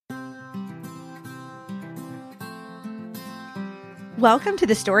Welcome to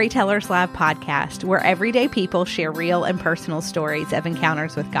the Storytellers Live podcast, where everyday people share real and personal stories of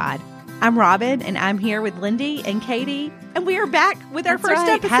encounters with God. I'm Robin, and I'm here with Lindy and Katie, and we are back with our first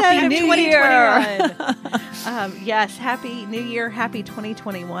episode happy of New 2021. Yes, Happy New Year, Happy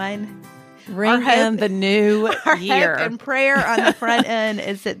 2021. Ring in the new our year. Hope and prayer on the front end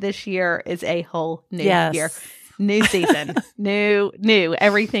is that this year is a whole new year. New season, new,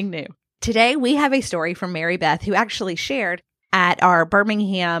 everything new. Today, we have a story from Mary Beth, who actually shared at our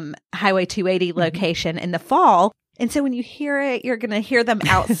Birmingham Highway 280 location in the fall. And so when you hear it, you're going to hear them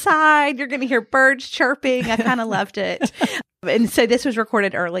outside. You're going to hear birds chirping. I kind of loved it. And so this was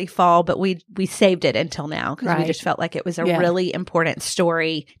recorded early fall, but we saved it until now because we just felt like it was a really important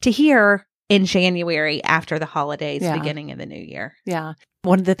story to hear in January after the holidays, beginning of the new year. Yeah.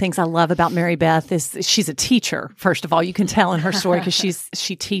 One of the things I love about Mary Beth is she's a teacher. First of all, you can tell in her story because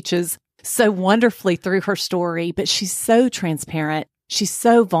she teaches so wonderfully through her story, but she's so transparent. She's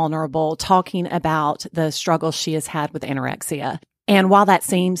so vulnerable, talking about the struggles she has had with anorexia. And while that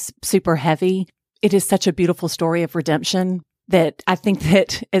seems super heavy, it is such a beautiful story of redemption that I think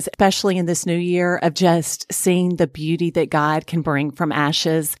that, especially in this new year, of just seeing the beauty that God can bring from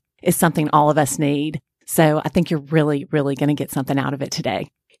ashes is something all of us need. So I think you're really, really going to get something out of it today.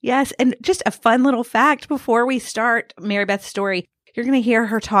 Yes. And just a fun little fact before we start Mary Beth's story, you're going to hear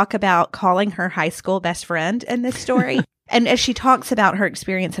her talk about calling her high school best friend in this story. And as she talks about her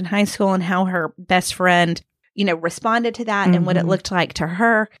experience in high school and how her best friend, responded to that and what it looked like to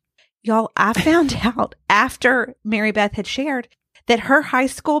her, y'all, I found out after Mary Beth had shared that her high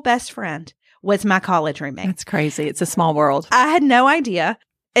school best friend was my college roommate. That's crazy. It's a small world. I had no idea.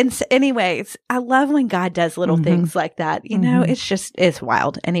 And so anyways, I love when God does little things like that. It's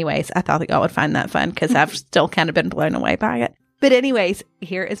wild. Anyways, I thought that y'all would find that fun because I've still kind of been blown away by it. But anyways,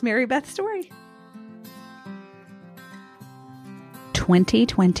 here is Mary Beth's story.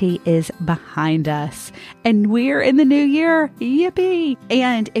 2020 is behind us, and we're in the new year. Yippee!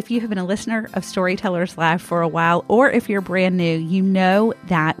 And if you have been a listener of Storytellers Live for a while, or if you're brand new, you know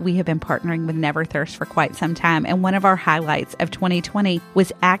that we have been partnering with Never Thirst for quite some time. And one of our highlights of 2020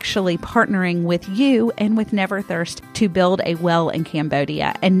 was actually partnering with you and with Never Thirst to build a well in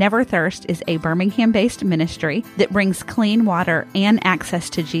Cambodia. And Never Thirst is a Birmingham-based ministry that brings clean water and access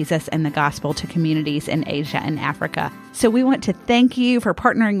to Jesus and the gospel to communities in Asia and Africa. So we want to thank you for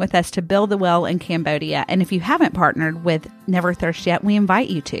partnering with us to build the well in Cambodia. And if you haven't partnered with Never Thirst yet, we invite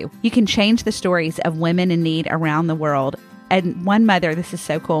you to. You can change the stories of women in need around the world. And one mother, this is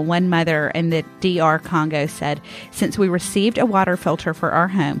so cool, one mother in the DR Congo said, "Since we received a water filter for our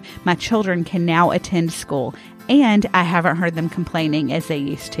home, my children can now attend school. And I haven't heard them complaining as they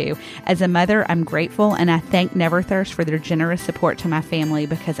used to. As a mother, I'm grateful, and I thank Never Thirst for their generous support to my family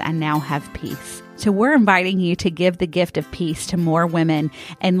because I now have peace." So we're inviting you to give the gift of peace to more women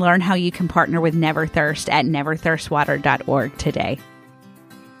and learn how you can partner with Never Thirst at neverthirstwater.org today.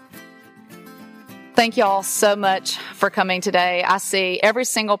 Thank you all so much for coming today. I see every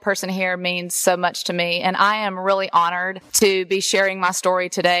single person here means so much to me, and I am really honored to be sharing my story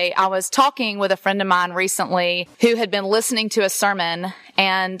today. I was talking with a friend of mine recently who had been listening to a sermon,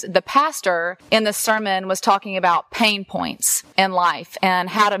 and the pastor in the sermon was talking about pain points in life and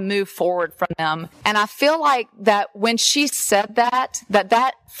how to move forward from them. And I feel like that when she said that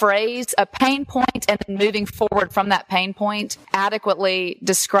phrase, a pain point and then moving forward from that pain point, adequately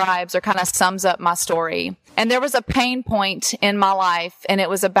describes or kind of sums up my story. And there was a pain point in my life, and it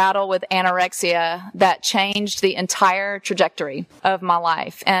was a battle with anorexia that changed the entire trajectory of my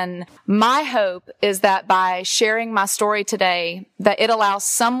life. And my hope is that by sharing my story today, that it allows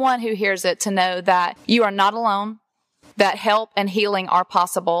someone who hears it to know that you are not alone, that help and healing are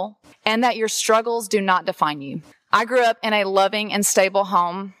possible, and that your struggles do not define you. I grew up in a loving and stable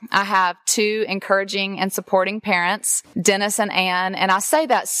home. I have two encouraging and supporting parents, Dennis and Ann, and I say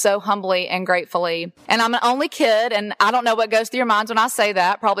that so humbly and gratefully. And I'm an only kid, and I don't know what goes through your minds when I say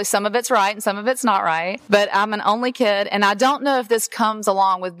that. Probably some of it's right and some of it's not right, but I'm an only kid, and I don't know if this comes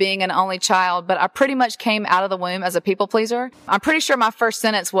along with being an only child, but I pretty much came out of the womb as a people pleaser. I'm pretty sure my first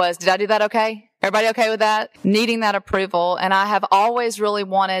sentence was, "Did I do that okay?" Everybody okay with that? Needing that approval. And I have always really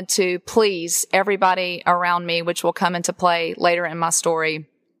wanted to please everybody around me, which will come into play later in my story.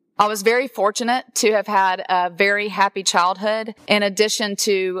 I was very fortunate to have had a very happy childhood. In addition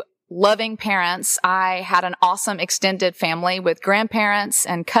to loving parents, I had an awesome extended family with grandparents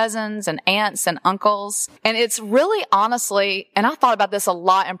and cousins and aunts and uncles. And it's really honestly, and I thought about this a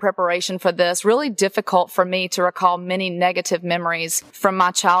lot in preparation for this, really difficult for me to recall many negative memories from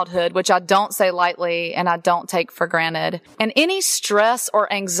my childhood, which I don't say lightly and I don't take for granted. And any stress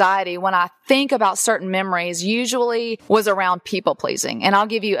or anxiety when I think about certain memories usually was around people pleasing. And I'll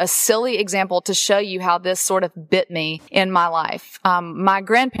give you a silly example to show you how this sort of bit me in my life. My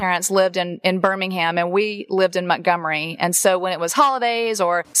grandparents lived in Birmingham and we lived in Montgomery. And so when it was holidays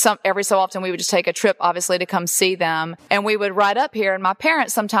or every so often we would just take a trip, obviously, to come see them. And we would ride up here, and my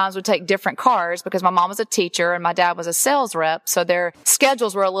parents sometimes would take different cars because my mom was a teacher and my dad was a sales rep. So their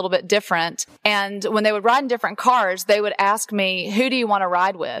schedules were a little bit different. And when they would ride in different cars, they would ask me, who do you want to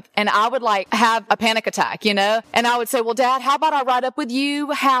ride with? And I would have a panic attack, and I would say, well, Dad, how about I ride up with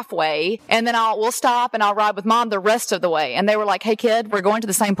you halfway and then we'll stop and I'll ride with Mom the rest of the way. And they were like, hey kid, we're going to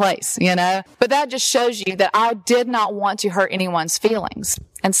the same place, But that just shows you that I did not want to hurt anyone's feelings.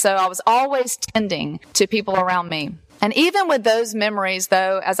 And so I was always tending to people around me. And even with those memories,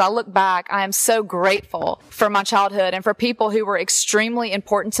 though, as I look back, I am so grateful for my childhood and for people who were extremely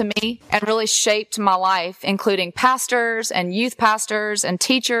important to me and really shaped my life, including pastors and youth pastors and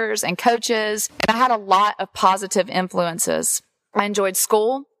teachers and coaches. And I had a lot of positive influences. I enjoyed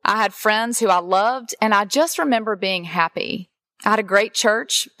school. I had friends who I loved, and I just remember being happy. I had a great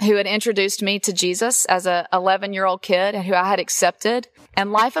church who had introduced me to Jesus as a 11-year-old kid and who I had accepted.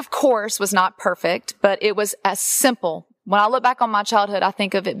 And life, of course, was not perfect, but it was as simple. When I look back on my childhood, I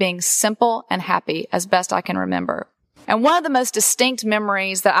think of it being simple and happy as best I can remember. And one of the most distinct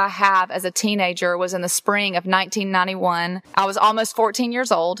memories that I have as a teenager was in the spring of 1991. I was almost 14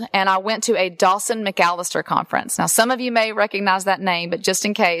 years old, and I went to a Dawson McAllister conference. Now, some of you may recognize that name, but just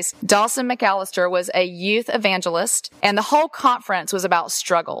in case, Dawson McAllister was a youth evangelist, and the whole conference was about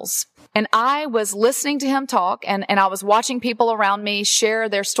struggles. And I was listening to him talk, and I was watching people around me share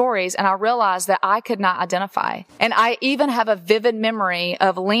their stories, and I realized that I could not identify. And I even have a vivid memory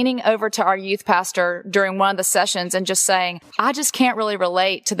of leaning over to our youth pastor during one of the sessions and just saying, I just can't really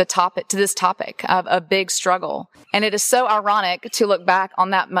relate to this topic of a big struggle. And it is so ironic to look back on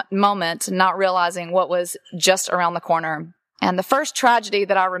that moment, not realizing what was just around the corner. And the first tragedy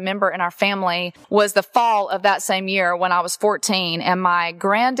that I remember in our family was the fall of that same year when I was 14, and my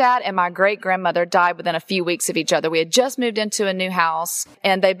granddad and my great-grandmother died within a few weeks of each other. We had just moved into a new house,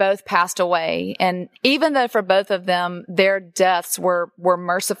 and they both passed away. And even though for both of them, their deaths were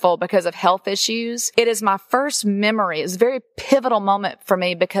merciful because of health issues, it is my first memory. It was a very pivotal moment for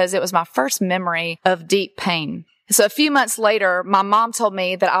me because it was my first memory of deep pain. So a few months later, my mom told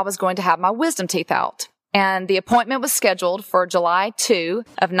me that I was going to have my wisdom teeth out. And the appointment was scheduled for July 2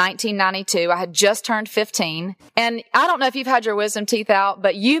 of 1992. I had just turned 15. And I don't know if you've had your wisdom teeth out,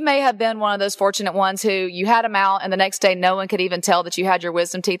 but you may have been one of those fortunate ones who you had them out and the next day no one could even tell that you had your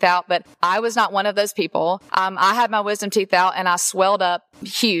wisdom teeth out. But I was not one of those people. I had my wisdom teeth out and I swelled up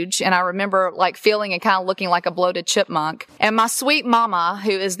huge. And I remember feeling and kind of looking like a bloated chipmunk. And my sweet mama,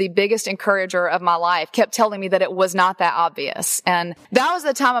 who is the biggest encourager of my life, kept telling me that it was not that obvious. And that was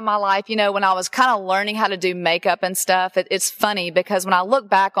the time of my life, when I was kind of learning how to do makeup and stuff. It's funny because when I look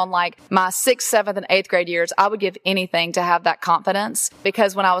back on my 6th, 7th, and 8th grade years, I would give anything to have that confidence,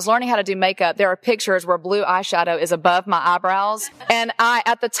 because when I was learning how to do makeup, there are pictures where blue eyeshadow is above my eyebrows. And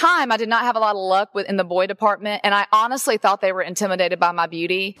at the time, I did not have a lot of luck in the boy department, and I honestly thought they were intimidated by my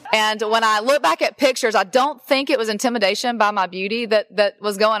beauty. And when I look back at pictures, I don't think it was intimidation by my beauty that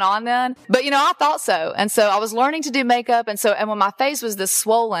was going on then. But, I thought so. And so I was learning to do makeup. And when my face was this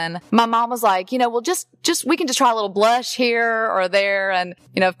swollen, my mom was like, well, we can just try a little blush here or there. And,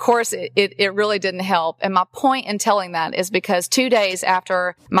 of course, it really didn't help. And my point in telling that is because 2 days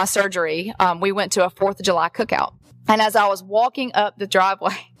after my surgery, we went to a 4th of July cookout. And as I was walking up the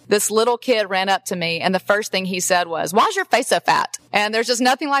driveway, this little kid ran up to me, and the first thing he said was, "Why is your face so fat?" And there's just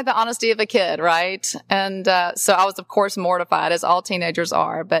nothing like the honesty of a kid, right? And so I was, of course, mortified, as all teenagers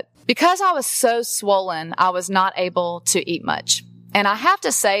are. But because I was so swollen, I was not able to eat much. And I have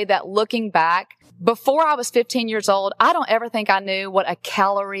to say that looking back, before I was 15 years old, I don't ever think I knew what a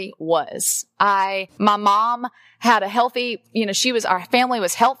calorie was. My mom had a healthy, our family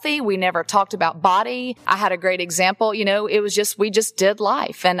was healthy. We never talked about body. I had a great example. It was we just did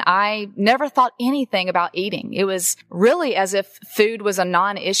life. And I never thought anything about eating. It was really as if food was a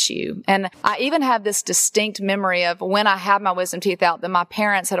non-issue. And I even have this distinct memory of when I had my wisdom teeth out that my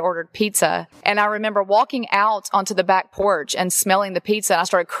parents had ordered pizza. And I remember walking out onto the back porch and smelling the pizza, and I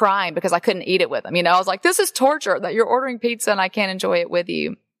started crying because I couldn't eat it with them. I was like, this is torture that you're ordering pizza and I can't enjoy it with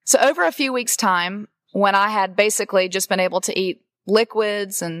you. So over a few weeks' time, when I had basically just been able to eat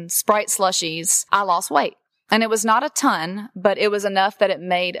liquids and Sprite slushies, I lost weight. And it was not a ton, but it was enough that it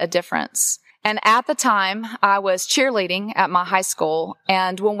made a difference. And at the time, I was cheerleading at my high school.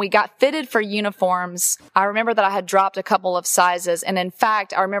 And when we got fitted for uniforms, I remember that I had dropped a couple of sizes. And in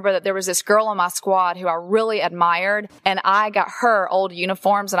fact, I remember that there was this girl on my squad who I really admired. And I got her old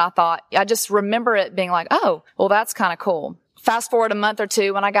uniforms. And I just remember it being like, oh, well, that's kind of cool. Fast forward a month or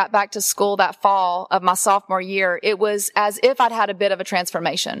two, when I got back to school that fall of my sophomore year, it was as if I'd had a bit of a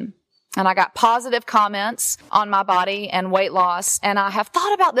transformation. And I got positive comments on my body and weight loss. And I have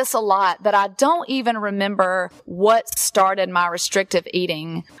thought about this a lot, that I don't even remember what started my restrictive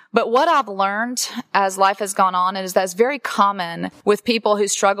eating. But what I've learned as life has gone on is that it's very common with people who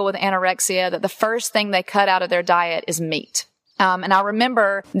struggle with anorexia that the first thing they cut out of their diet is meat. And I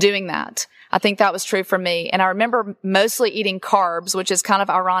remember doing that. I think that was true for me. And I remember mostly eating carbs, which is kind of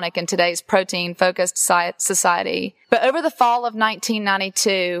ironic in today's protein-focused society. But over the fall of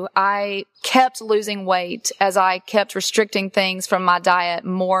 1992, I kept losing weight as I kept restricting things from my diet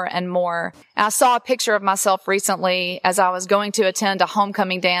more and more. And I saw a picture of myself recently as I was going to attend a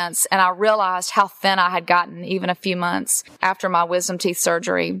homecoming dance, and I realized how thin I had gotten even a few months after my wisdom teeth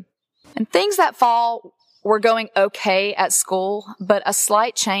surgery. And things that fall were going okay at school, but a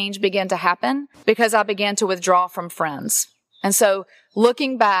slight change began to happen because I began to withdraw from friends. And so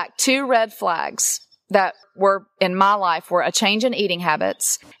looking back, 2 red flags that were in my life were a change in eating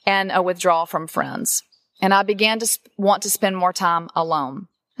habits and a withdrawal from friends. And I began to want to spend more time alone.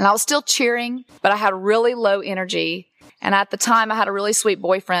 And I was still cheering, but I had really low energy. And at the time, I had a really sweet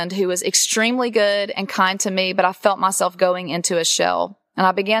boyfriend who was extremely good and kind to me, but I felt myself going into a shell. And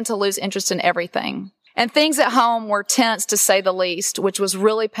I began to lose interest in everything. And things at home were tense, to say the least, which was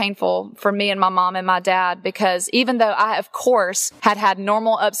really painful for me and my mom and my dad, because even though I, of course, had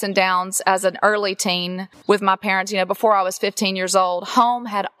normal ups and downs as an early teen with my parents, before I was 15 years old, home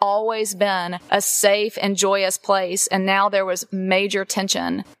had always been a safe and joyous place. And now there was major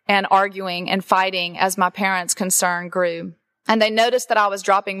tension and arguing and fighting as my parents' concern grew. And they noticed that I was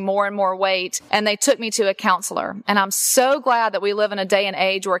dropping more and more weight, and they took me to a counselor. And I'm so glad that we live in a day and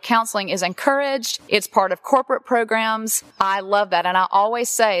age where counseling is encouraged. It's part of corporate programs. I love that. And I always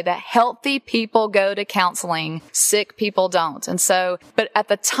say that healthy people go to counseling, sick people don't. And so, but at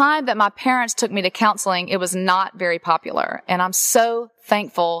the time that my parents took me to counseling, it was not very popular. And I'm so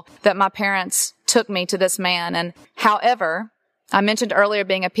thankful that my parents took me to this man. And however, I mentioned earlier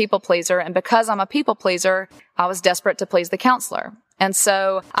being a people pleaser, and because I'm a people pleaser, I was desperate to please the counselor. And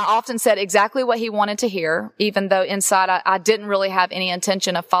so I often said exactly what he wanted to hear, even though inside I didn't really have any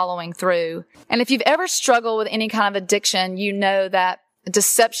intention of following through. And if you've ever struggled with any kind of addiction, you know that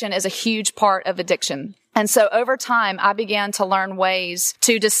deception is a huge part of addiction. And so over time, I began to learn ways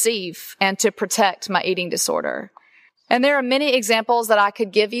to deceive and to protect my eating disorder. And there are many examples that I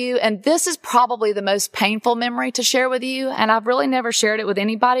could give you, and this is probably the most painful memory to share with you, and I've really never shared it with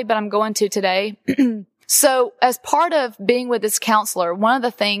anybody, but I'm going to today. So as part of being with this counselor, one of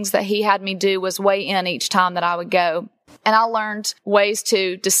the things that he had me do was weigh in each time that I would go, and I learned ways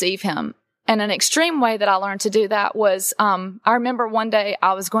to deceive him. And an extreme way that I learned to do that was, I remember one day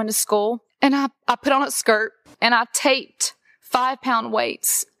I was going to school, and I put on a skirt, and I taped 5-pound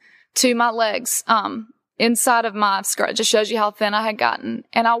weights to my legs, inside of my skirt. It just shows you how thin I had gotten.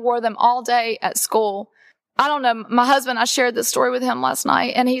 And I wore them all day at school. I don't know. My husband, I shared this story with him last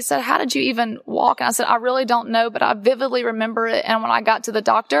night, and he said, how did you even walk? And I said, I really don't know, but I vividly remember it. And when I got to the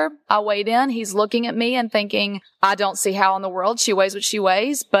doctor, I weighed in. He's looking at me and thinking, I don't see how in the world she weighs what she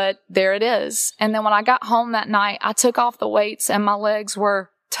weighs, but there it is. And then when I got home that night, I took off the weights and my legs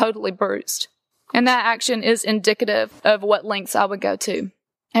were totally bruised. And that action is indicative of what lengths I would go to.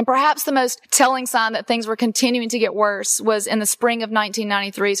 And perhaps the most telling sign that things were continuing to get worse was in the spring of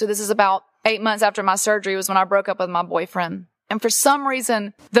 1993. So this is about 8 months after my surgery was when I broke up with my boyfriend. And for some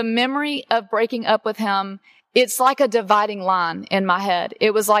reason, the memory of breaking up with him, it's like a dividing line in my head.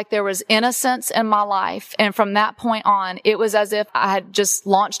 It was like there was innocence in my life. And from that point on, it was as if I had just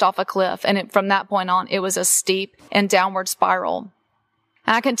launched off a cliff. And from that point on, it was a steep and downward spiral.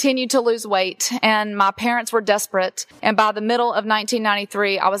 And I continued to lose weight, and my parents were desperate. And by the middle of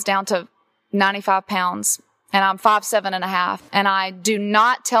 1993, I was down to 95 pounds, and I'm 5'7.5". And I do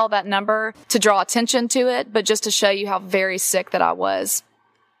not tell that number to draw attention to it, but just to show you how very sick that I was.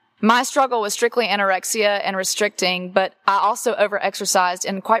 My struggle was strictly anorexia and restricting, but I also overexercised.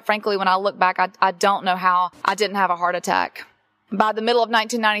 And quite frankly, when I look back, I don't know how I didn't have a heart attack. By the middle of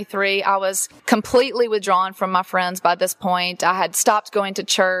 1993, I was completely withdrawn from my friends by this point. I had stopped going to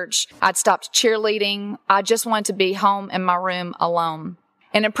church. I'd stopped cheerleading. I just wanted to be home in my room alone.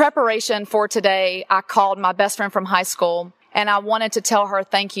 And in preparation for today, I called my best friend from high school, And I wanted to tell her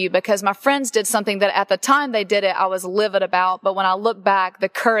thank you because my friends did something that at the time they did it, I was livid about. But when I look back, the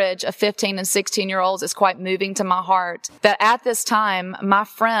courage of 15 and 16-year-olds is quite moving to my heart. That at this time, my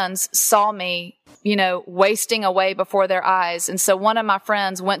friends saw me, wasting away before their eyes. And so one of my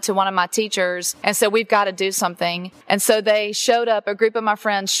friends went to one of my teachers and said, we've got to do something. And so they showed up, a group of my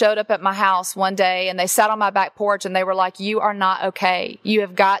friends showed up at my house one day and they sat on my back porch and they were like, you are not okay. You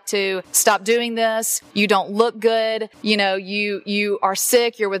have got to stop doing this. You don't look good. You are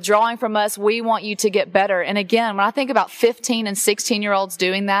sick. You're withdrawing from us. We want you to get better. And again, when I think about 15 and 16-year-olds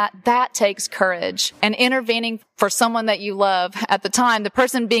doing that, that takes courage. And intervening for someone that you love at the time, the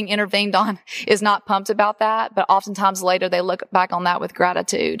person being intervened on is not pumped about that, but oftentimes later they look back on that with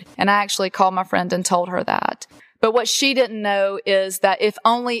gratitude. And I actually called my friend and told her that. But what she didn't know is that if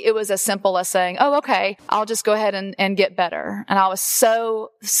only it was as simple as saying, oh, okay, I'll just go ahead and get better. And I was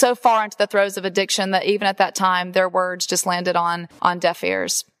so far into the throes of addiction that even at that time, their words just landed on deaf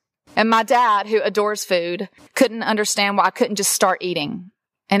ears. And my dad, who adores food, couldn't understand why I couldn't just start eating.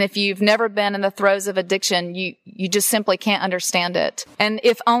 And if you've never been in the throes of addiction, you just simply can't understand it. And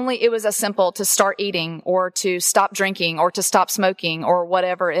if only it was as simple to start eating or to stop drinking or to stop smoking or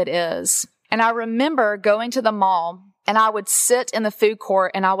whatever it is. And I remember going to the mall and I would sit in the food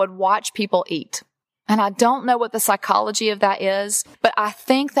court and I would watch people eat. And I don't know what the psychology of that is, but I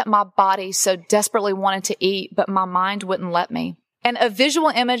think that my body so desperately wanted to eat, but my mind wouldn't let me. And a visual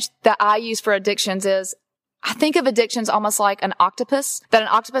image that I use for addictions is I think of addictions almost like an octopus, that an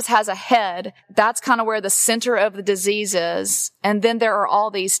octopus has a head. That's kind of where the center of the disease is. And then there are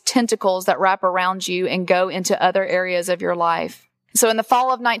all these tentacles that wrap around you and go into other areas of your life. So in the fall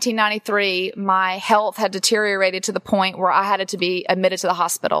of 1993, my health had deteriorated to the point where I had to be admitted to the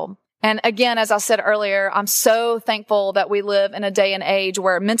hospital. And again, as I said earlier, I'm so thankful that we live in a day and age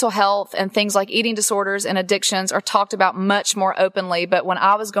where mental health and things like eating disorders and addictions are talked about much more openly. But when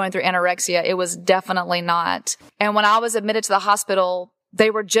I was going through anorexia, it was definitely not. And when I was admitted to the hospital,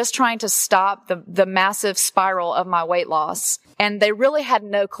 they were just trying to stop the massive spiral of my weight loss. And they really had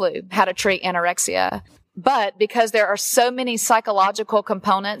no clue how to treat anorexia. But because there are so many psychological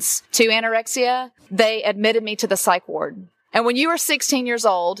components to anorexia, they admitted me to the psych ward. And when you are 16 years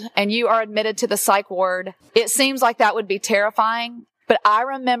old and you are admitted to the psych ward, it seems like that would be terrifying. But I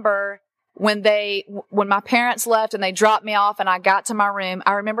remember when my parents left and they dropped me off and I got to my room,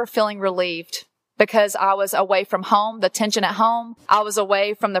 I remember feeling relieved because I was away from home, the tension at home. I was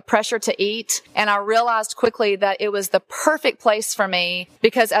away from the pressure to eat. And I realized quickly that it was the perfect place for me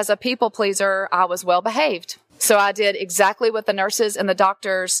because as a people pleaser, I was well behaved. So I did exactly what the nurses and the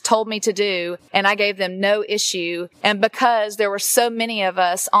doctors told me to do, and I gave them no issue. And because there were so many of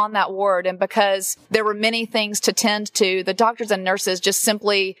us on that ward, and because there were many things to tend to, the doctors and nurses just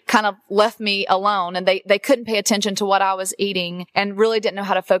simply kind of left me alone, and they couldn't pay attention to what I was eating and really didn't know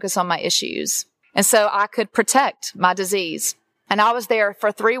how to focus on my issues. And so I could protect my disease. And I was there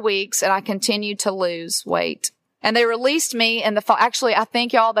for 3 weeks, and I continued to lose weight. And they released me in the fall. Actually, I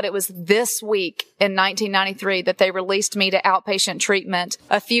think, y'all, that it was this week in 1993 that they released me to outpatient treatment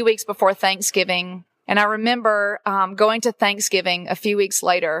a few weeks before Thanksgiving. And I remember going to Thanksgiving a few weeks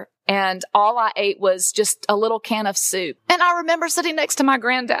later, and all I ate was just a little can of soup. And I remember sitting next to my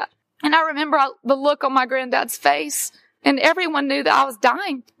granddad. And I remember the look on my granddad's face. And everyone knew that I was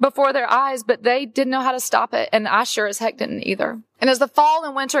dying before their eyes, but they didn't know how to stop it. And I sure as heck didn't either. And as the fall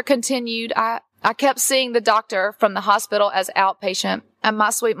and winter continued, I kept seeing the doctor from the hospital as outpatient, and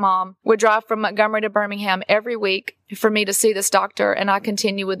my sweet mom would drive from Montgomery to Birmingham every week for me to see this doctor, and I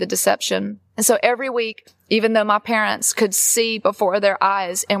continued with the deception. And so every week, even though my parents could see before their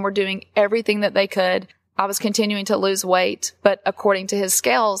eyes and were doing everything that they could, I was continuing to lose weight. But according to his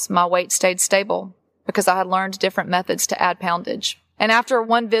scales, my weight stayed stable because I had learned different methods to add poundage. And after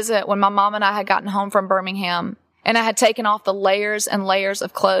one visit, when my mom and I had gotten home from Birmingham, and I had taken off the layers and layers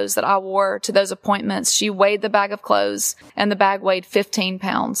of clothes that I wore to those appointments, she weighed the bag of clothes, and the bag weighed 15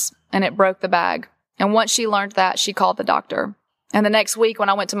 pounds, and it broke the bag. And once she learned that, she called the doctor. And the next week when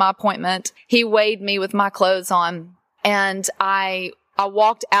I went to my appointment, he weighed me with my clothes on, and I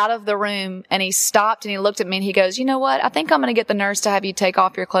walked out of the room, and he stopped and he looked at me and he goes, you know what? I think I'm going to get the nurse to have you take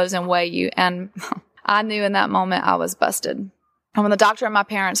off your clothes and weigh you. And I knew in that moment I was busted. And when the doctor and my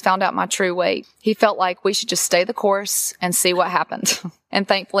parents found out my true weight, he felt like we should just stay the course and see what happened. And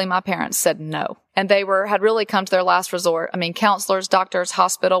thankfully, my parents said no. And they had really come to their last resort. I mean, counselors, doctors,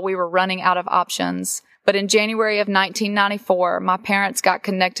 hospital, we were running out of options. But in January of 1994, my parents got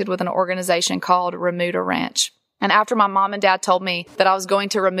connected with an organization called Remuda Ranch. And after my mom and dad told me that I was going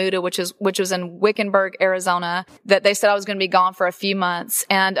to Remuda, which was in Wickenburg, Arizona, that they said I was going to be gone for a few months.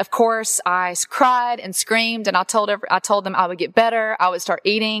 And of course, I cried and screamed, and I told them I would get better. I would start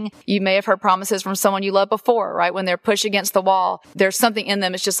eating. You may have heard promises from someone you love before, right? When they're pushed against the wall, there's something in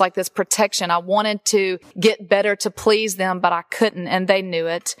them. It's just like this protection. I wanted to get better to please them, but I couldn't, and they knew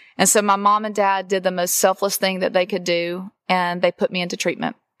it. And so my mom and dad did the most selfless thing that they could do, and they put me into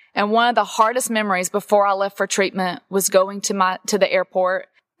treatment. And one of the hardest memories before I left for treatment was going to the airport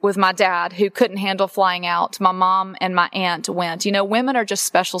with my dad, who couldn't handle flying out. My mom and my aunt went. You know, women are just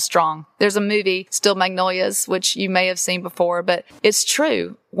special strong. There's a movie, Still Magnolias, which you may have seen before, but it's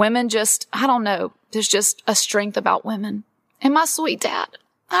true. Women just, I don't know, there's just a strength about women. And my sweet dad,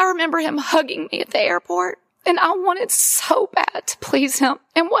 I remember him hugging me at the airport, and I wanted so bad to please him.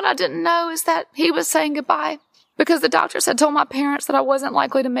 And what I didn't know is that he was saying goodbye, because the doctors had told my parents that I wasn't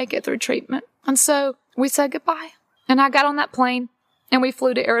likely to make it through treatment. And so we said goodbye. And I got on that plane and we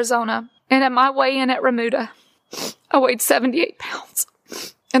flew to Arizona. And at my weigh-in at Remuda, I weighed 78 pounds.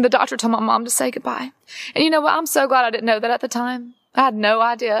 And the doctor told my mom to say goodbye. And you know what? I'm so glad I didn't know that at the time. I had no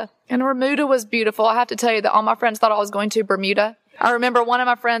idea. And Remuda was beautiful. I have to tell you that all my friends thought I was going to Bermuda. I remember one of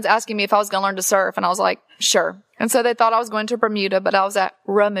my friends asking me if I was going to learn to surf. And I was like, sure. And so they thought I was going to Bermuda, but I was at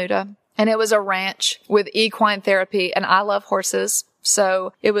Remuda. And it was a ranch with equine therapy, and I love horses.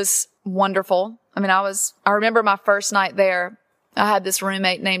 So it was wonderful. I mean, I remember my first night there, I had this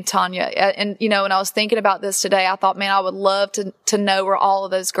roommate named Tanya. And, you know, when I was thinking about this today, I thought, man, I would love to know where all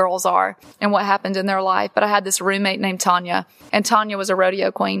of those girls are and what happened in their life. But I had this roommate named Tanya, and Tanya was a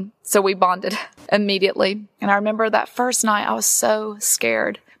rodeo queen. So we bonded immediately. And I remember that first night, I was so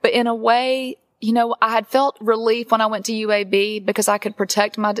scared. But in a way, you know, I had felt relief when I went to UAB because I could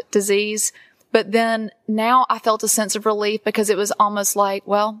protect my disease. But then now I felt a sense of relief because it was almost like,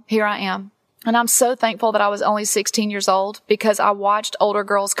 well, here I am. And I'm so thankful that I was only 16 years old, because I watched older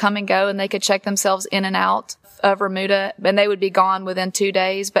girls come and go, and they could check themselves in and out of Remuda, and they would be gone within 2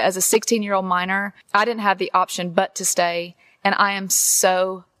 days. But as a 16-year-old minor, I didn't have the option but to stay. And I am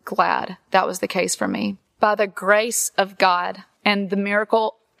so glad that was the case for me. By the grace of God and the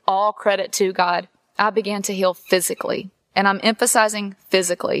miracle, all credit to God, I began to heal physically. And I'm emphasizing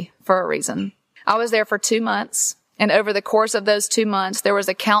physically for a reason. I was there for 2 months. And over the course of those 2 months, there was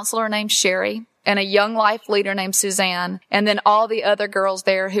a counselor named Sherry and a young life leader named Suzanne. And then all the other girls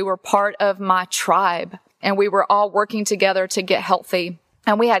there who were part of my tribe. And we were all working together to get healthy.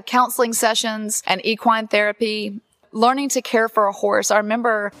 And we had counseling sessions and equine therapy, learning to care for a horse. I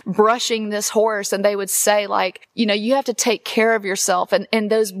remember brushing this horse, and they would say, like, you know, you have to take care of yourself,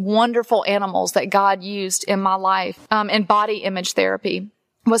 and those wonderful animals that God used in my life. And body image therapy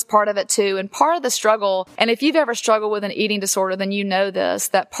was part of it too. And part of the struggle, and if you've ever struggled with an eating disorder, then you know this,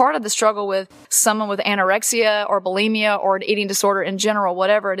 that part of the struggle with someone with anorexia or bulimia or an eating disorder in general,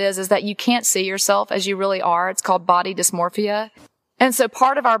 whatever it is that you can't see yourself as you really are. It's called body dysmorphia. And so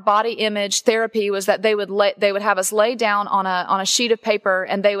part of our body image therapy was that they would have us lay down on a sheet of paper,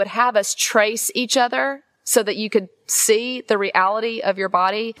 and they would have us trace each other so that you could see the reality of your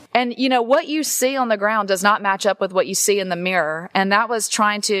body. And, you know, what you see on the ground does not match up with what you see in the mirror. And that was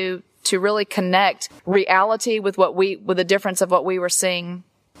trying to really connect reality with the difference of what we were seeing.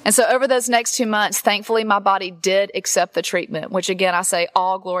 And so over those next 2 months, thankfully, my body did accept the treatment, which again, I say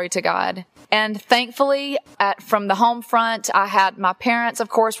all glory to God. And thankfully, from the home front, I had my parents, of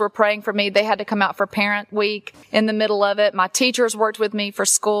course, were praying for me. They had to come out for Parent Week in the middle of it. My teachers worked with me for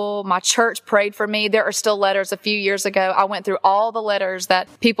school. My church prayed for me. There are still letters a few years ago. I went through all the letters that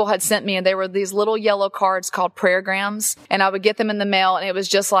people had sent me, and there were these little yellow cards called prayergrams, and I would get them in the mail, and it was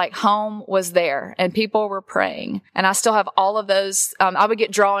just like home was there, and people were praying. And I still have all of those. I would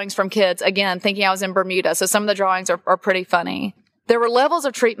get drawings from kids, again, thinking I was in Bermuda. So some of the drawings are pretty funny. There were levels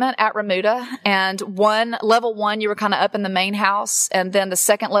of treatment at Remuda, and level one, you were kind of up in the main house, and then the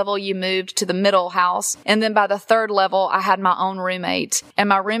second level, you moved to the middle house, and then by the third level, I had my own roommate, and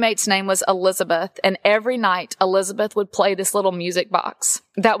my roommate's name was Elizabeth, and every night, Elizabeth would play this little music box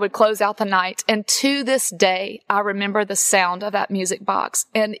that would close out the night, and to this day, I remember the sound of that music box,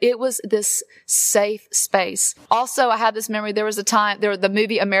 and it was this safe space. Also, I had this memory, there was a time, the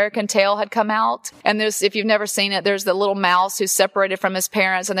movie American Tail had come out, and if you've never seen it, there's the little mouse who's separated from his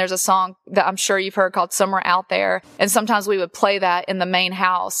parents, and there's a song that I'm sure you've heard called Somewhere Out There, and sometimes we would play that in the main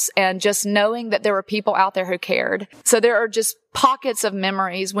house, and just knowing that there were people out there who cared. So there are just pockets of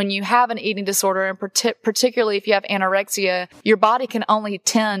memories when you have an eating disorder, and particularly if you have anorexia, your body can only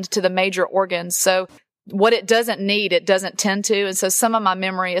tend to the major organs. So what it doesn't need, it doesn't tend to. And so some of my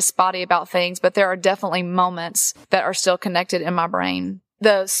memory is spotty about things, but there are definitely moments that are still connected in my brain.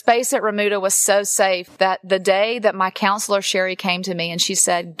 the space at Remuda was so safe that the day that my counselor, Sherry, came to me and she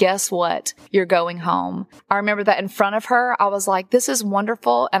said, guess what? You're going home. I remember that in front of her, I was like, this is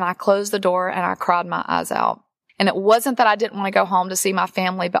wonderful. And I closed the door and I cried my eyes out. And it wasn't that I didn't want to go home to see my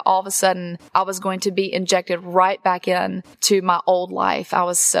family, but all of a sudden I was going to be injected right back in to my old life. I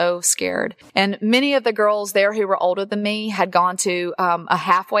was so scared. And many of the girls there who were older than me had gone to a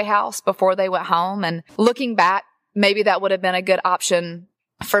halfway house before they went home. And looking back, maybe that would have been a good option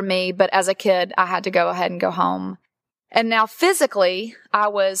for me. But as a kid, I had to go ahead and go home. And now physically, I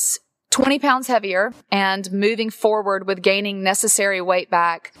was 20 pounds heavier and moving forward with gaining necessary weight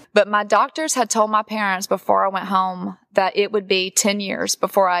back. But my doctors had told my parents before I went home that it would be 10 years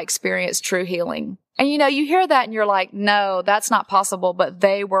before I experienced true healing. And you hear that and you're like, no, that's not possible. But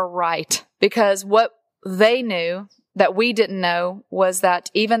they were right, because what they knew that we didn't know was that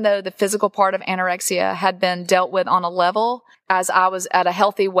even though the physical part of anorexia had been dealt with on a level as I was at a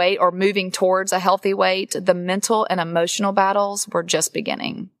healthy weight or moving towards a healthy weight, the mental and emotional battles were just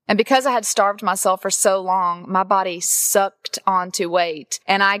beginning. And because I had starved myself for so long, my body sucked onto weight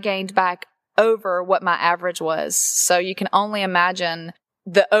and I gained back over what my average was. So you can only imagine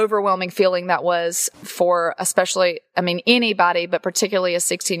the overwhelming feeling that was for anybody, but particularly a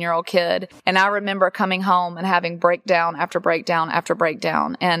 16-year-old kid. And I remember coming home and having breakdown after breakdown after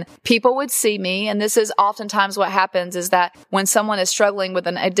breakdown. And people would see me. And this is oftentimes what happens, is that when someone is struggling with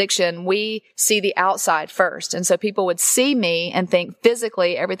an addiction, we see the outside first. And so people would see me and think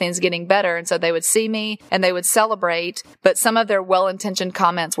physically everything's getting better. And so they would see me and they would celebrate. But some of their well-intentioned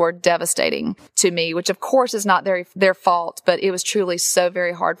comments were devastating to me, which of course is not their fault, but it was truly so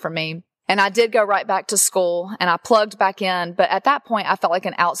very hard for me. And I did go right back to school and I plugged back in. But at that point, I felt like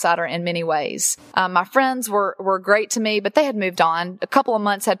an outsider in many ways. My friends were great to me, but they had moved on. A couple of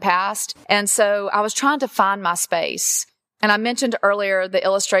months had passed. And so I was trying to find my space. And I mentioned earlier the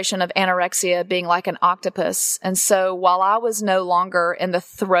illustration of anorexia being like an octopus. And so while I was no longer in the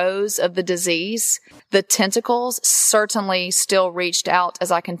throes of the disease, the tentacles certainly still reached out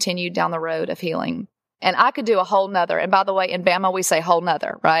as I continued down the road of healing. And I could do a whole nother. And by the way, in Bama, we say whole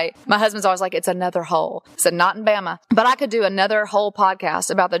nother, right? My husband's always like, it's another whole. So not in Bama, but I could do another whole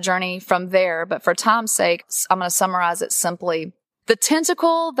podcast about the journey from there. But for time's sake, I'm going to summarize it simply. The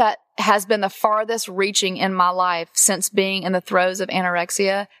tentacle that has been the farthest reaching in my life since being in the throes of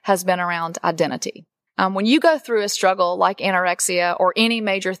anorexia has been around identity. When you go through a struggle like anorexia or any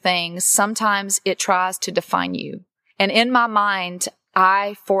major thing, sometimes it tries to define you. And in my mind,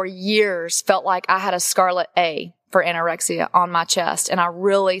 I, for years, felt like I had a scarlet A for anorexia on my chest, and I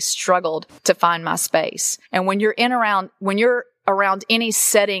really struggled to find my space. And when you're around any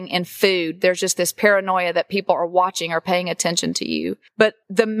setting in food, there's just this paranoia that people are watching or paying attention to you. But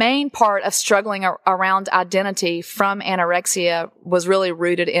the main part of struggling around identity from anorexia was really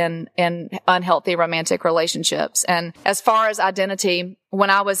rooted in unhealthy romantic relationships. And as far as identity, when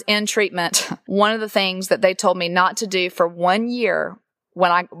I was in treatment, one of the things that they told me not to do for 1 year when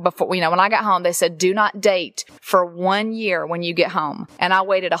I got home, they said, do not date for 1 year when you get home. And I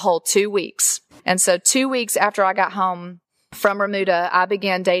waited a whole 2 weeks. And so 2 weeks after I got home from Remuda, I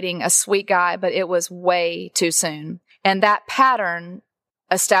began dating a sweet guy, but it was way too soon. And that pattern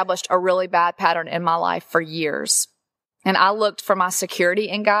established a really bad pattern in my life for years. And I looked for my security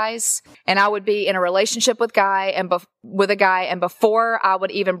in guys, and I would be in a relationship with a guy, and before I would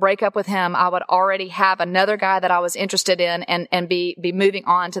even break up with him, I would already have another guy that I was interested in and be moving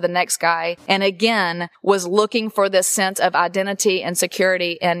on to the next guy. And again, was looking for this sense of identity and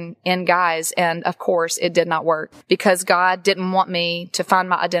security in guys. And of course, it did not work, because God didn't want me to find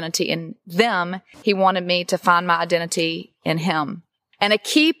my identity in them. He wanted me to find my identity in Him. And a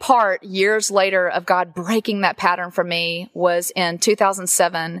key part years later of God breaking that pattern for me was in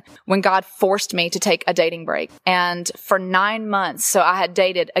 2007 when God forced me to take a dating break. And for 9 months, so I had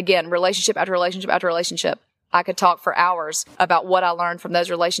dated, again, relationship after relationship after relationship. I could talk for hours about what I learned from those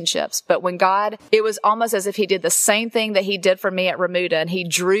relationships. But when God, it was almost as if He did the same thing that He did for me at Remuda, and He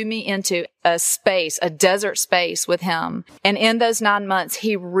drew me into a space, a desert space with Him. And in those 9 months,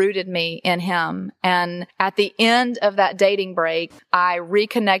 He rooted me in Him. And at the end of that dating break, I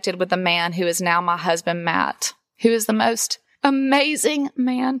reconnected with the man who is now my husband, Matt, who is the most amazing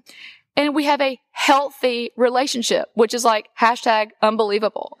man. And we have a healthy relationship, which is like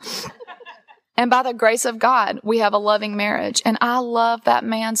 #unbelievable. And by the grace of God, we have a loving marriage. And I love that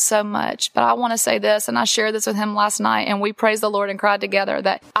man so much. But I want to say this, and I shared this with him last night, and we praised the Lord and cried together,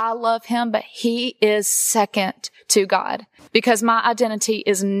 that I love him, but he is second to God, because my identity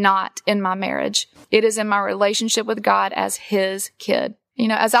is not in my marriage. It is in my relationship with God as His kid.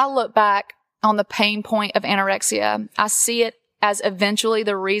 As I look back on the pain point of anorexia, I see it as eventually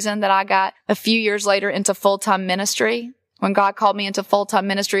the reason that I got a few years later into full-time ministry. When God called me into full-time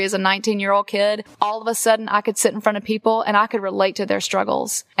ministry as a 19-year-old kid, all of a sudden I could sit in front of people and I could relate to their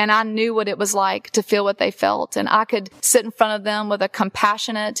struggles. And I knew what it was like to feel what they felt. And I could sit in front of them with a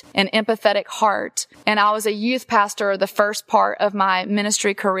compassionate and empathetic heart. And I was a youth pastor the first part of my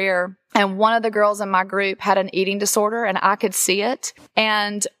ministry career. And one of the girls in my group had an eating disorder and I could see it.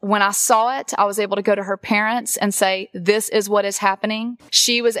 And when I saw it, I was able to go to her parents and say, this is what is happening.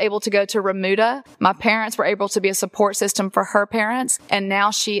 She was able to go to Remuda. My parents were able to be a support system for her parents. And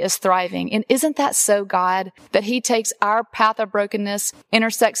now she is thriving. And isn't that so God that he takes our path of brokenness,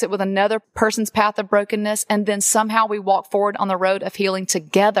 intersects it with another person's path of brokenness, and then somehow we walk forward on the road of healing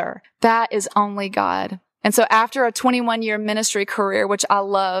together? That is only God. And so after a 21-year ministry career, which I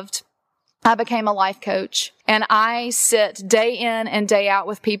loved, I became a life coach, and I sit day in and day out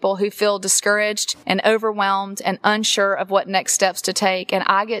with people who feel discouraged and overwhelmed and unsure of what next steps to take. And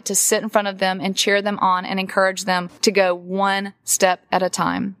I get to sit in front of them and cheer them on and encourage them to go one step at a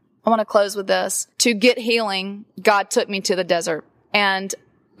time. I want to close with this. To get healing, God took me to the desert. And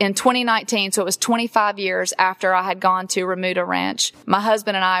in 2019, so it was 25 years after I had gone to Remuda Ranch, my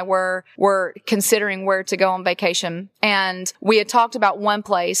husband and I were considering where to go on vacation. And we had talked about one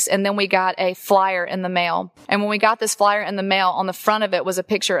place, and then we got a flyer in the mail. And when we got this flyer in the mail, on the front of it was a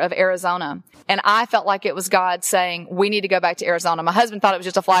picture of Arizona. And I felt like it was God saying, we need to go back to Arizona. My husband thought it was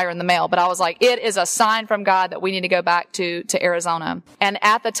just a flyer in the mail, but I was like, it is a sign from God that we need to go back to Arizona. And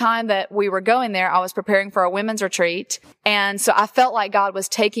at the time that we were going there, I was preparing for a women's retreat. And so I felt like God was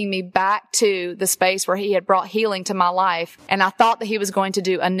taking me back to the space where he had brought healing to my life. And I thought that he was going to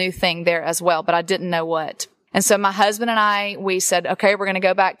do a new thing there as well, but I didn't know what. And so my husband and I, we said, okay, we're going to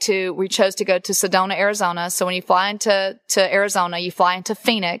go back we chose to go to Sedona, Arizona. So when you fly into Arizona, you fly into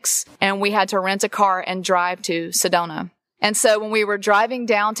Phoenix, and we had to rent a car and drive to Sedona. And so when we were driving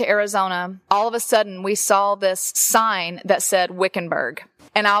down to Arizona, all of a sudden we saw this sign that said Wickenburg.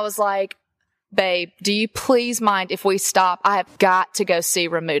 And I was like, babe, do you please mind if we stop? I have got to go see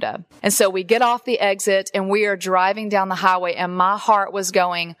Remuda. And so we get off the exit and we are driving down the highway, and my heart was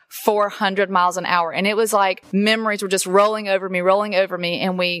going 400 miles an hour. And it was like memories were just rolling over me.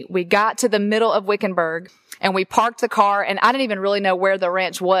 And we got to the middle of Wickenburg, and we parked the car, and I didn't even really know where the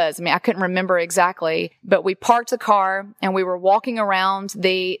ranch was. I mean, I couldn't remember exactly, but we parked the car and we were walking around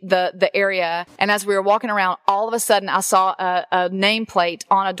the area. And as we were walking around, all of a sudden I saw a nameplate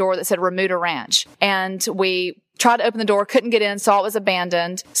on a door that said Remuda Ranch. And we tried to open the door, couldn't get in, saw it was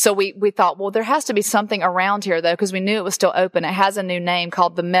abandoned. So we thought, well, there has to be something around here though, because we knew it was still open. It has a new name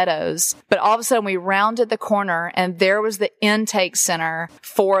called The Meadows. But all of a sudden we rounded the corner, and there was the intake center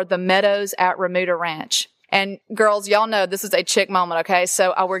for The Meadows at Remuda Ranch. And girls, y'all know this is a chick moment, okay?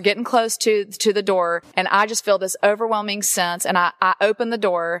 So we're getting close to the door, and I just feel this overwhelming sense. And I open the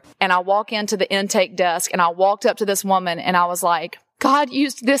door and I walk into the intake desk, and I walked up to this woman and I was like, God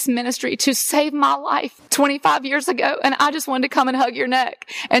used this ministry to save my life 25 years ago, and I just wanted to come and hug your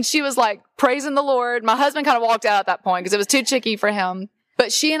neck. And she was like praising the Lord. My husband kind of walked out at that point because it was too chicky for him.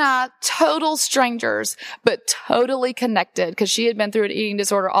 But she and I, total strangers, but totally connected, because she had been through an eating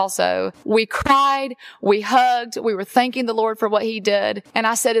disorder also. We cried, we hugged, we were thanking the Lord for what he did. And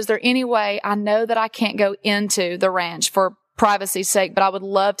I said, is there any way, I know that I can't go into the ranch for privacy's sake, but I would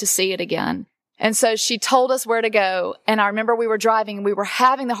love to see it again. And so she told us where to go. And I remember we were driving and we were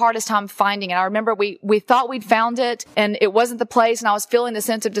having the hardest time finding it. I remember we thought we'd found it and it wasn't the place. And I was feeling the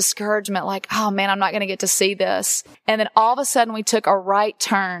sense of discouragement, like, oh man, I'm not going to get to see this. And then all of a sudden we took a right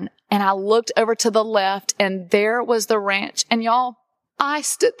turn, and I looked over to the left, and there was the ranch. And y'all, I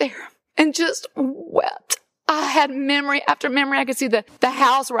stood there and just wept. I had memory after memory. I could see the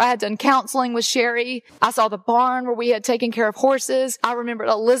house where I had done counseling with Sherry. I saw the barn where we had taken care of horses. I remembered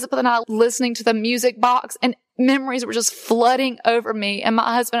Elizabeth and I listening to the music box, and memories were just flooding over me. And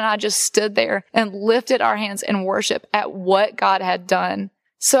my husband and I just stood there and lifted our hands in worship at what God had done.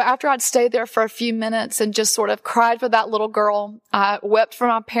 So after I'd stayed there for a few minutes and just sort of cried for that little girl, I wept for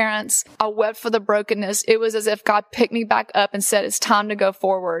my parents. I wept for the brokenness. It was as if God picked me back up and said, it's time to go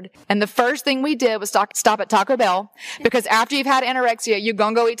forward. And the first thing we did was stop at Taco Bell, because after you've had anorexia, you're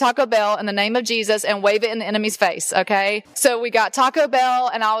going to go eat Taco Bell in the name of Jesus and wave it in the enemy's face. Okay. So we got Taco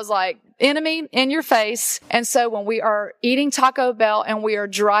Bell, and I was like, enemy in your face. And so when we are eating Taco Bell and we are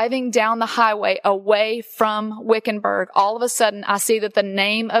driving down the highway away from Wickenburg, all of a sudden I see that the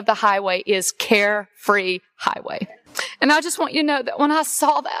name of the highway is Carefree Highway. And I just want you to know that when I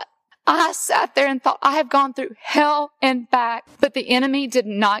saw that, I sat there and thought, I have gone through hell and back, but the enemy did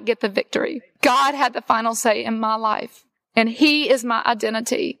not get the victory. God had the final say in my life, and he is my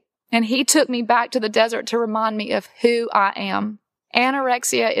identity. And he took me back to the desert to remind me of who I am.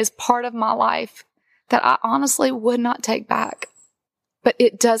 Anorexia is part of my life that I honestly would not take back, but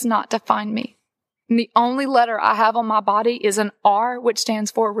it does not define me. And the only letter I have on my body is an R, which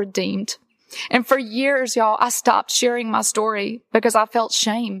stands for redeemed. And for years, y'all, I stopped sharing my story because I felt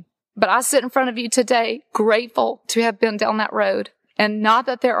shame. But I sit in front of you today grateful to have been down that road. And not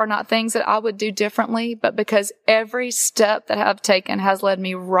that there are not things that I would do differently, but because every step that I've taken has led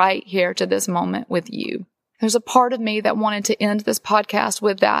me right here to this moment with you. There's a part of me that wanted to end this podcast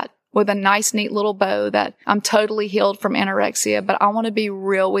with that, with a nice, neat little bow that I'm totally healed from anorexia, but I want to be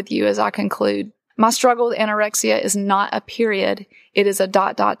real with you as I conclude. My struggle with anorexia is not a period. It is a ...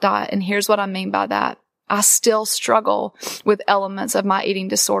 And here's what I mean by that. I still struggle with elements of my eating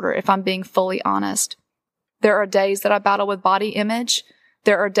disorder, if I'm being fully honest. There are days that I battle with body image.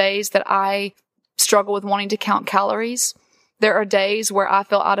 There are days that I struggle with wanting to count calories. There are days where I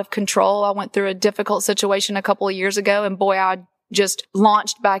feel out of control. I went through a difficult situation a couple of years ago, and boy, I just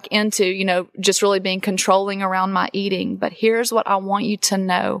launched back into, just really being controlling around my eating. But here's what I want you to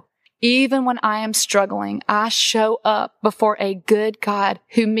know. Even when I am struggling, I show up before a good God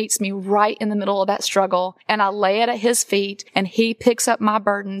who meets me right in the middle of that struggle, and I lay it at his feet, and he picks up my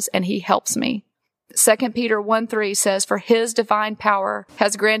burdens and he helps me. 2 Peter 1:3 says, "For his divine power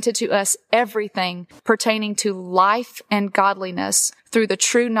has granted to us everything pertaining to life and godliness through the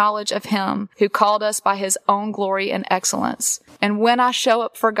true knowledge of him who called us by his own glory and excellence." And when I show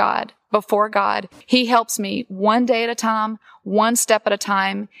up for God, before God, he helps me one day at a time, one step at a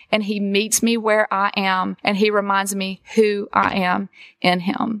time, and he meets me where I am, and he reminds me who I am in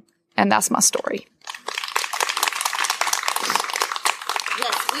him. And that's my story.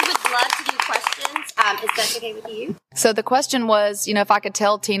 Yes, we would love to do questions. Is that okay with you? So the question was, if I could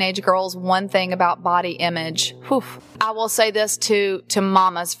tell teenage girls one thing about body image, I will say this to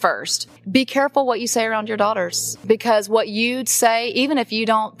mamas first. Be careful what you say around your daughters, because what you say, even if you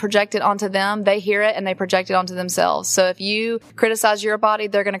don't project it onto them, they hear it and they project it onto themselves. So if you criticize your body,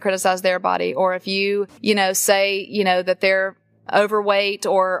 they're going to criticize their body. Or if you, say, that they're overweight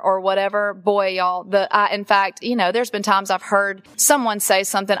or whatever, boy, y'all, in fact, there's been times I've heard someone say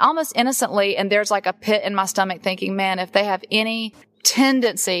something almost innocently, and there's like a pit in my stomach thinking, man, if they have any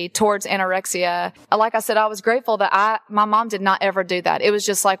tendency towards anorexia. Like I said, I was grateful that my mom did not ever do that. It was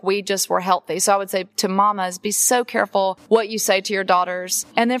just like we just were healthy. So I would say to mamas, be so careful what you say to your daughters.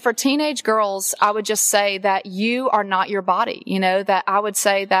 And then for teenage girls, I would just say that you are not your body, that I would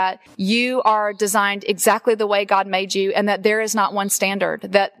say that you are designed exactly the way God made you, and that there is not one standard,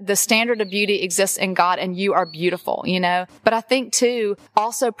 that the standard of beauty exists in God and you are beautiful, But I think too,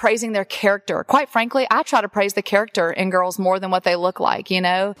 also praising their character. Quite frankly, I try to praise the character in girls more than what they look like,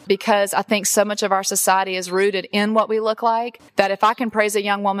 because I think so much of our society is rooted in what we look like, that if I can praise a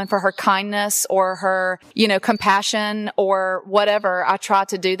young woman for her kindness or her, compassion or whatever, I try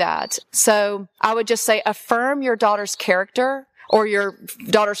to do that. So I would just say affirm your daughter's character or your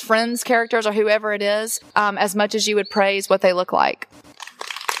daughter's friends' characters or whoever it is, as much as you would praise what they look like.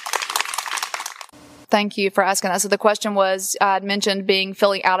 Thank you for asking that. So the question was, I had mentioned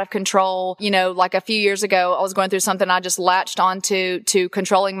feeling out of control. Like a few years ago, I was going through something I just latched onto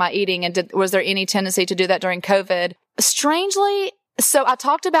controlling my eating. And was there any tendency to do that during COVID? Strangely, so I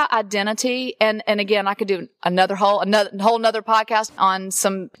talked about identity, and again, I could do another whole podcast on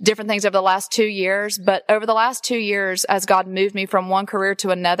some different things over the last 2 years. But over the last 2 years, as God moved me from one career to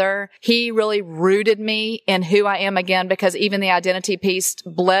another, he really rooted me in who I am again, because even the identity piece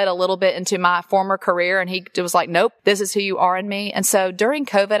bled a little bit into my former career. And he was like, nope, this is who you are in me. And so during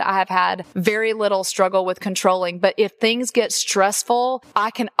COVID, I have had very little struggle with controlling. But if things get stressful,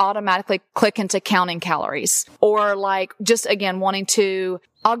 I can automatically click into counting calories, or like just again wanting to,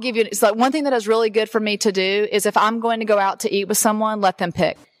 I'll give you, it's like one thing that is really good for me to do is if I'm going to go out to eat with someone, let them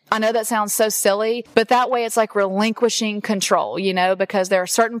pick. I know that sounds so silly, but that way it's like relinquishing control, because there are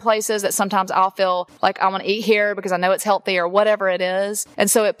certain places that sometimes I'll feel like I want to eat here because I know it's healthy or whatever it is.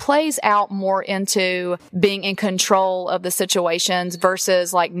 And so it plays out more into being in control of the situations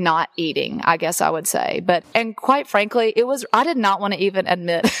versus like not eating, I guess I would say. And quite frankly, I did not want to even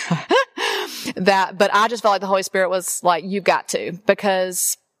admit that, but I just felt like the Holy Spirit was like, you got to,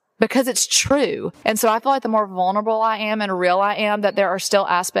 because it's true. And so I feel like the more vulnerable I am and real I am, that there are still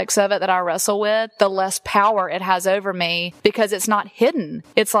aspects of it that I wrestle with, the less power it has over me, because it's not hidden.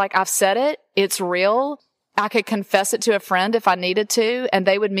 It's like I've said it. It's real. I could confess it to a friend if I needed to, and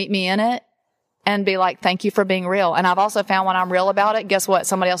they would meet me in it and be like, thank you for being real. And I've also found when I'm real about it, guess what?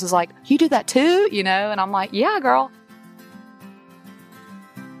 Somebody else is like, you do that too, and I'm like, yeah, girl.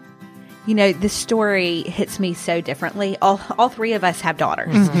 You know, this story hits me so differently. All three of us have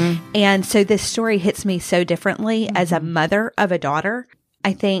daughters. And so this story hits me so differently as a mother of a daughter,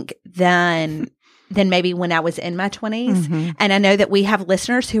 I think, than maybe when I was in my 20s. And I know that we have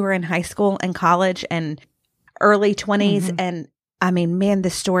listeners who are in high school and college and early 20s. And I mean, man,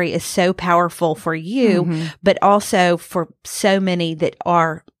 this story is so powerful for you, but also for so many that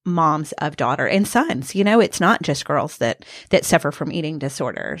are moms of daughter and sons. You know, it's not just girls that suffer from eating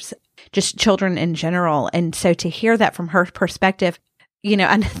disorders, just children in general. And so to hear that from her perspective, you know,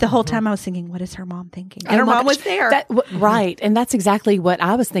 and the whole time I was thinking, what is her mom thinking? And her mom was there. Right. And that's exactly what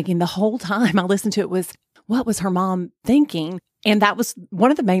I was thinking the whole time I listened to it was, what was her mom thinking? And that was one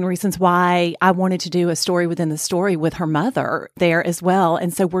of the main reasons why I wanted to do a story within the story with her mother there as well.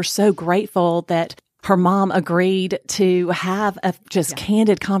 And so we're so grateful that her mom agreed to have a just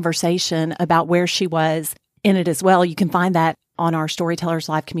candid conversation about where she was in it as well. You can find that on our Storytellers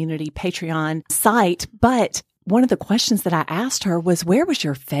Live Community Patreon site. But one of the questions that I asked her was, where was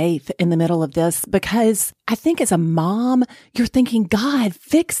your faith in the middle of this? Because I think as a mom, you're thinking, God,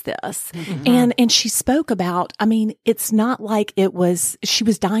 fix this. And she spoke about, I mean, it's not like she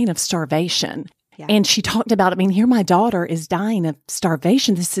was dying of starvation. Yeah. And she talked about, I mean, here my daughter is dying of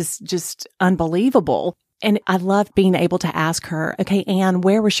starvation. This is just unbelievable. And I loved being able to ask her, okay, Anne,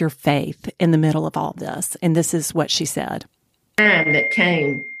 where was your faith in the middle of all this? And this is what she said. Time that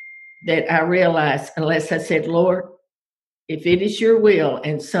came that I realized, unless I said, Lord, if it is your will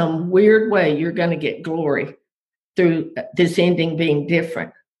in some weird way, you're going to get glory through this ending being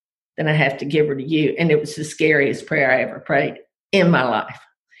different, then I have to give her to you. And it was the scariest prayer I ever prayed in my life.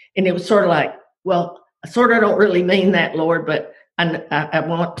 And it was sort of like, well, I sort of don't really mean that, Lord, but I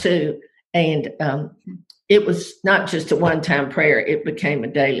want to. And it was not just a one-time prayer. It became a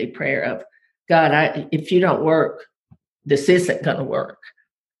daily prayer of, God, if you don't work, this isn't going to work.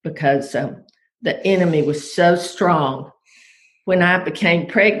 Because the enemy was so strong. When I became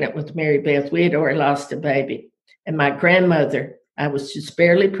pregnant with Mary Beth, we had already lost a baby. And my grandmother, I was just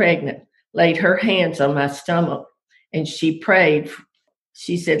barely pregnant, laid her hands on my stomach and she prayed.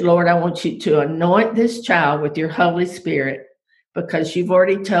 She said, Lord, I want you to anoint this child with your Holy Spirit because you've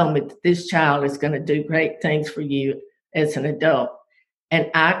already told me that this child is going to do great things for you as an adult.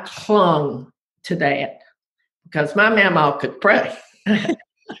 And I clung to that because my mama could pray.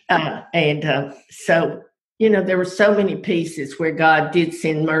 So, you know, there were so many pieces where God did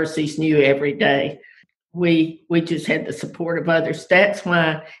send mercies new every day. We just had the support of others. That's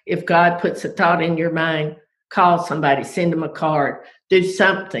why if God puts a thought in your mind, call somebody, send them a card, do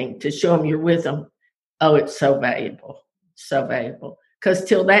something to show them you're with them. Oh, it's so valuable, so valuable. Because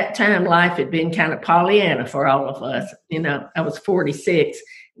till that time, life had been kind of Pollyanna for all of us. You know, I was 46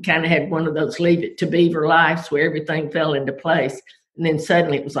 and kind of had one of those leave it to beaver lives where everything fell into place. And then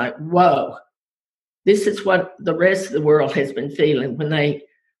suddenly it was like, whoa, this is what the rest of the world has been feeling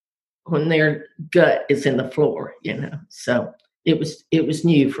when their gut is in the floor, you know. So it was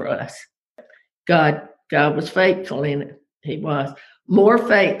new for us. God was faithful in it. He was more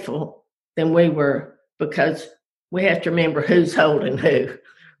faithful than we were because we have to remember who's holding who.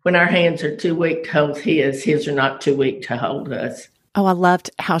 When our hands are too weak to hold his are not too weak to hold us. Oh, I loved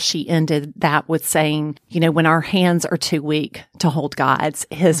how she ended that with saying, you know, when our hands are too weak to hold God's,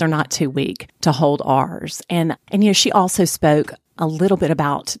 his are not too weak to hold ours. And you know, she also spoke a little bit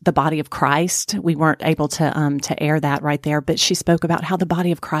about the body of Christ. We weren't able to air that right there, but she spoke about how the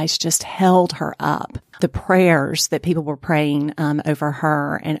body of Christ just held her up. The prayers that people were praying over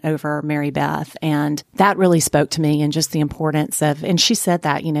her and over Mary Beth. And that really spoke to me and just the importance of, and she said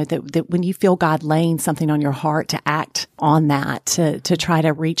that, you know, that when you feel God laying something on your heart to act on that, to try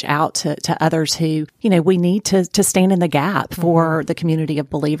to reach out to others who, you know, we need to stand in the gap for the community of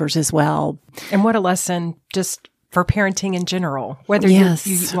believers as well. And what a lesson just for parenting in general, whether you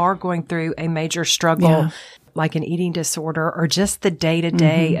are going through a major struggle like an eating disorder or just the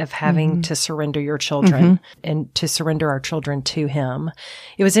day-to-day of having to surrender your children and to surrender our children to him.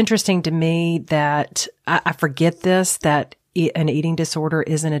 It was interesting to me that I forget this, that an eating disorder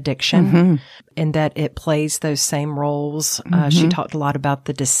is an addiction and that it plays those same roles. She talked a lot about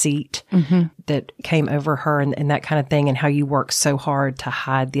the deceit that came over her and that kind of thing and how you work so hard to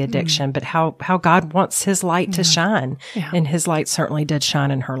hide the addiction, but how God wants his light to shine. And his light certainly did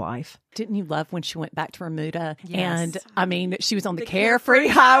shine in her life. Didn't you love when she went back to Bermuda? Yes. And I mean, she was on the Carefree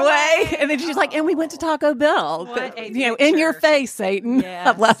Highway. And then she was like, and we went to Taco Bell. What a you know, in your face, Satan. Yes,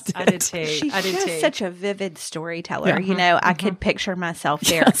 I loved it. I did too. She's I did just too. such a vivid storyteller. You know, I could picture myself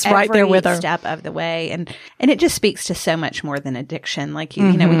there, Yes, right there with her. step of the way, and it just speaks to so much more than addiction. Like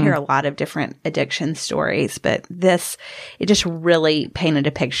you know, we hear a lot of different addiction stories, but it just really painted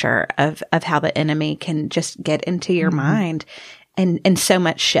a picture of how the enemy can just get into your mind, and so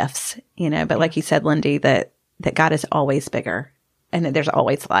much shifts. You know, but like you said, Lindy, that God is always bigger, and that there's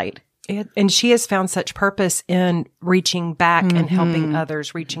always light. And she has found such purpose in reaching back and helping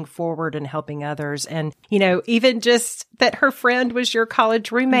others, reaching forward and helping others. And, you know, even just that her friend was your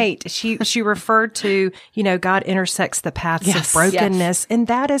college roommate, she referred to, you know, God intersects the paths of brokenness. Yes. And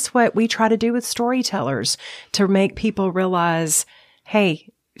that is what we try to do with storytellers, to make people realize,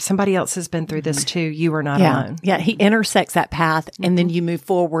 hey, somebody else has been through this too. You are not alone. Yeah. He intersects that path, and then you move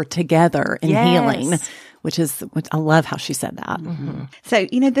forward together in healing. Which I love how she said that. So,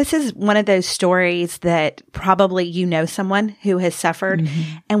 you know, this is one of those stories that probably you know someone who has suffered,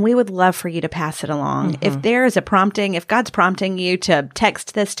 and we would love for you to pass it along. If there is a prompting, if God's prompting you to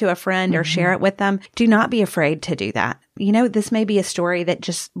text this to a friend or share it with them, do not be afraid to do that. You know, this may be a story that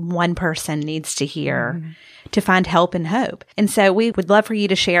just one person needs to hear to find help and hope. And so we would love for you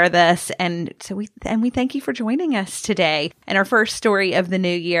to share this. And so we thank you for joining us today in our first story of the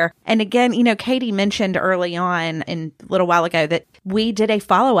new year. And again, you know, Katie mentioned early on and a little while ago that we did a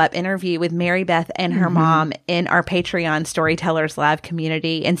follow-up interview with Mary Beth and her mom in our Patreon Storytellers Live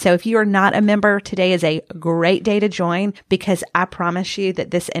community. And so if you are not a member, today is a great day to join, because I promise you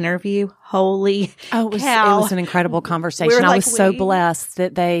that this interview, holy cow. It was an incredible conversation. I was so blessed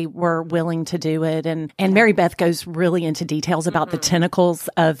that they were willing to do it. And Mary Beth goes really into details about the tentacles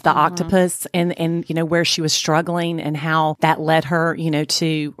of the octopus and, you know, where she was struggling and how that led her, you know,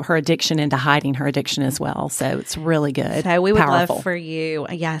 to her addiction and to hiding her addiction as well. So it's really good. So we would love for you.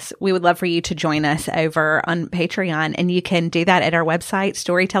 Yes, we would love for you to join us over on Patreon, and you can do that at our website,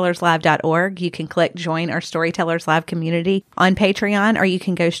 storytellerslive.org. You can click join our Storytellers Live community on Patreon, or you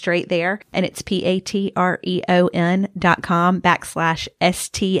can go straight there, and it's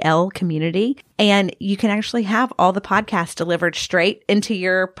patreon.com/STL community. And you can actually have all the podcasts delivered straight into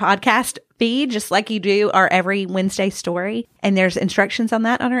your podcast feed, just like you do our every Wednesday story. And there's instructions on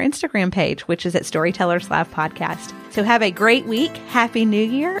that on our Instagram page, which is at Storytellers Live Podcast. So have a great week. Happy New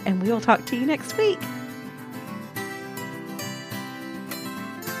Year, and we will talk to you next week.